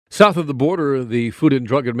South of the border, the Food and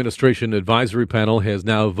Drug Administration Advisory Panel has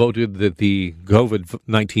now voted that the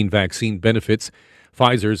COVID-19 vaccine benefits,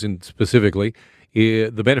 Pfizer's specifically,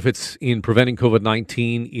 the benefits in preventing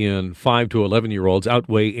COVID-19 in 5 to 11-year-olds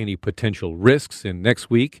outweigh any potential risks. And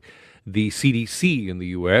next week, the CDC in the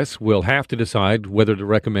U.S. will have to decide whether to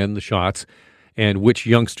recommend the shots and which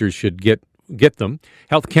youngsters should get them.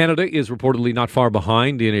 Health Canada is reportedly not far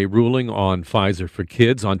behind in a ruling on Pfizer for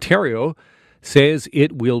kids. Ontario says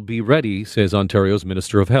it will be ready, says Ontario's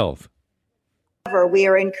Minister of Health. We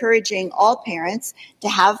are encouraging all parents to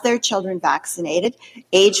have their children vaccinated,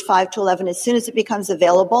 age 5 to 11, as soon as it becomes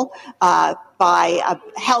available by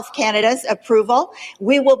Health Canada's approval.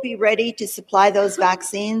 We will be ready to supply those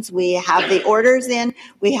vaccines. We have the orders in,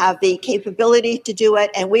 we have the capability to do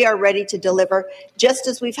it, and we are ready to deliver. Just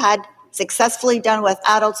as we've had successfully done with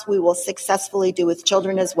adults, we will successfully do with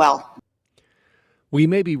children as well. We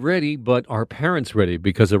may be ready, but are parents ready?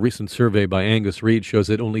 Because a recent survey by Angus Reid shows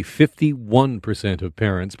that only 51% of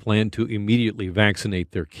parents plan to immediately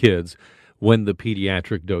vaccinate their kids when the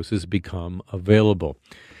pediatric doses become available.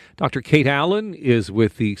 Dr. Kate Allen is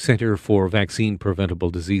with the Centre for Vaccine Preventable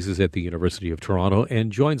Diseases at the University of Toronto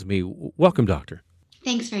and joins me. Welcome, Doctor.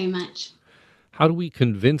 Thanks very much. How do we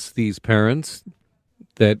convince these parents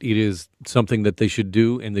that it is something that they should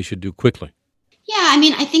do and they should do quickly? Yeah,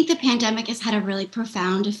 I think the pandemic has had a really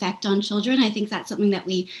profound effect on children. I think that's something that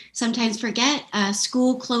we sometimes forget.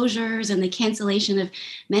 School closures and the cancellation of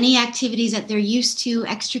many activities that they're used to,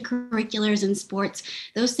 extracurriculars and sports,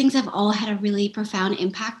 those things have all had a really profound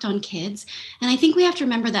impact on kids. And I think we have to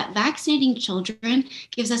remember that vaccinating children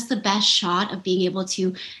gives us the best shot of being able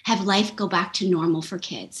to have life go back to normal for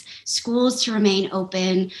kids. Schools to remain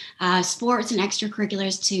open, sports and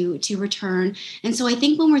extracurriculars to return. And so I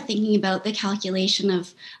think when we're thinking about the calculation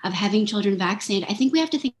of having children vaccinated, I think we have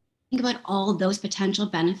to think about all those potential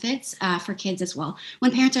benefits for kids as well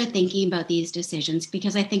when parents are thinking about these decisions,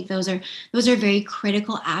 because I think those are very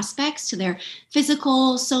critical aspects to their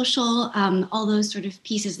physical, social, all those sort of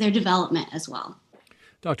pieces, their development as well.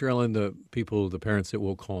 Dr. Allen, the parents that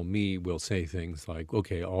will call me will say things like,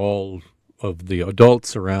 okay, all of the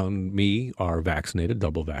adults around me are vaccinated,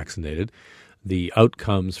 double vaccinated. The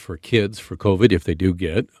outcomes for kids for COVID, if they do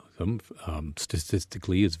get them,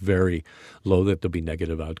 statistically is very low that there'll be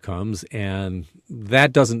negative outcomes. And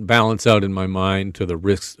that doesn't balance out in my mind to the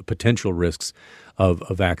risks, potential risks of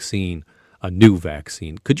a new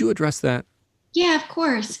vaccine. Could you address that? Yeah, of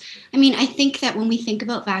course. I think that when we think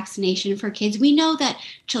about vaccination for kids, we know that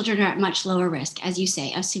children are at much lower risk, as you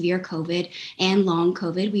say, of severe COVID and long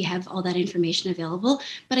COVID. We have all that information available.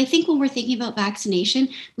 But I think when we're thinking about vaccination,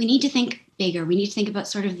 we need to think bigger. We need to think about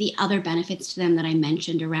sort of the other benefits to them that I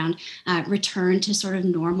mentioned around return to sort of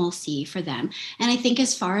normalcy for them. And I think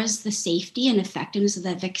as far as the safety and effectiveness of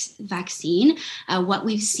that vaccine, what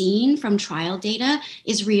we've seen from trial data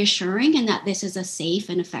is reassuring, and that this is a safe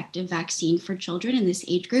and effective vaccine for children in this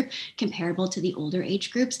age group comparable to the older age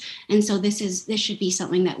groups. And so this should be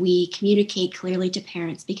something that we communicate clearly to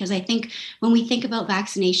parents, because I think when we think about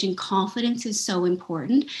vaccination, confidence is so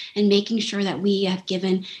important, and making sure that we have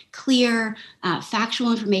given clear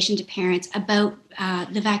factual information to parents about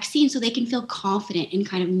the vaccine so they can feel confident in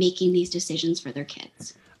kind of making these decisions for their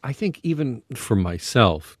kids. I think even for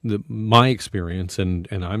myself, my experience, and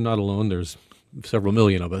I'm not alone, there's several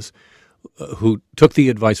million of us who took the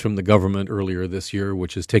advice from the government earlier this year,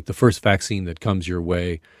 which is take the first vaccine that comes your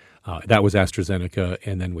way. That was AstraZeneca,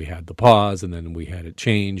 and then we had the pause, and then we had it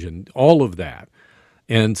change, and all of that.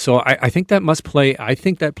 And so I think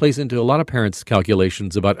that plays into a lot of parents'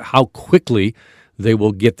 calculations about how quickly they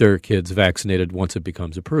will get their kids vaccinated once it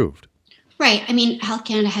becomes approved. Right. Health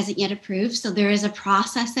Canada hasn't yet approved, so there is a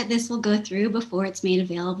process that this will go through before it's made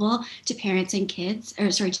available to parents and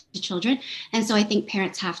to children. And so I think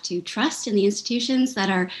parents have to trust in the institutions that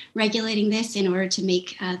are regulating this in order to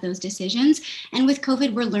make those decisions. And with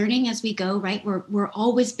COVID, we're learning as we go, right? We're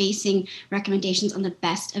always basing recommendations on the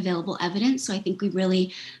best available evidence. So I think we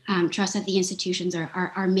really trust that the institutions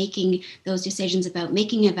are making those decisions about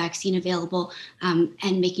making a vaccine available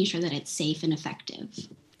and making sure that it's safe and effective.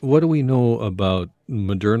 What do we know about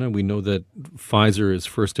Moderna? We know that Pfizer is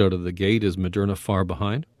first out of the gate. Is Moderna far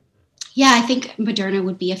behind? Yeah, I think Moderna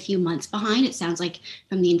would be a few months behind. It sounds like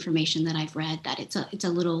from the information that I've read that it's a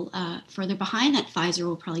little further behind, that Pfizer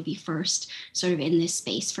will probably be first sort of in this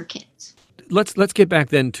space for kids. Let's get back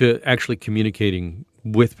then to actually communicating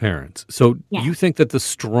with parents. So You think that the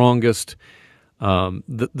strongest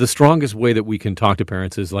way that we can talk to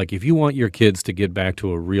parents is like, if you want your kids to get back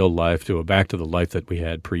to a real life, back to the life that we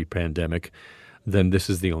had pre-pandemic, then this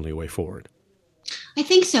is the only way forward. I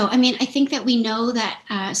think so. I mean, I think that we know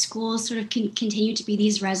that schools sort of can continue to be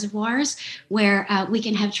these reservoirs where we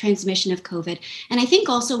can have transmission of COVID. And I think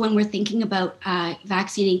also when we're thinking about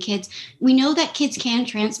vaccinating kids, we know that kids can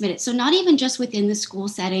transmit it. So not even just within the school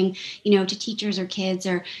setting, to teachers or kids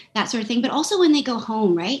or that sort of thing, but also when they go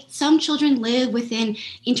home, right? Some children live within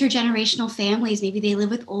intergenerational families. Maybe they live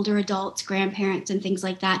with older adults, grandparents, and things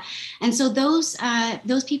like that. And so those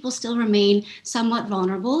people still remain somewhat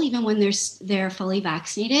vulnerable, even when they're fully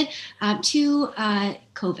vaccinated to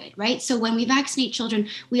COVID, right? So when we vaccinate children,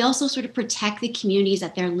 we also sort of protect the communities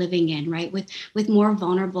that they're living in, right? With more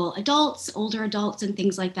vulnerable adults, older adults, and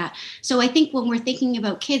things like that. So I think when we're thinking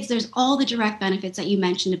about kids, there's all the direct benefits that you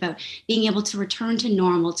mentioned about being able to return to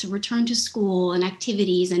normal, to return to school and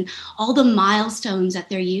activities and all the milestones that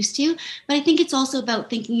they're used to. But I think it's also about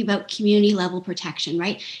thinking about community level protection,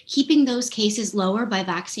 right? Keeping those cases lower by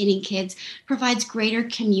vaccinating kids provides greater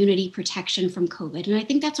community protection from COVID. And I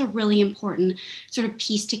think that's a really important sort of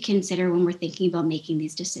piece to consider when we're thinking about making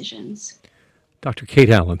these decisions. Dr. Kate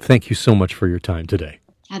Allen, thank you so much for your time today.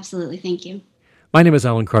 Absolutely. Thank you. My name is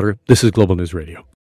Alan Carter. This is Global News Radio.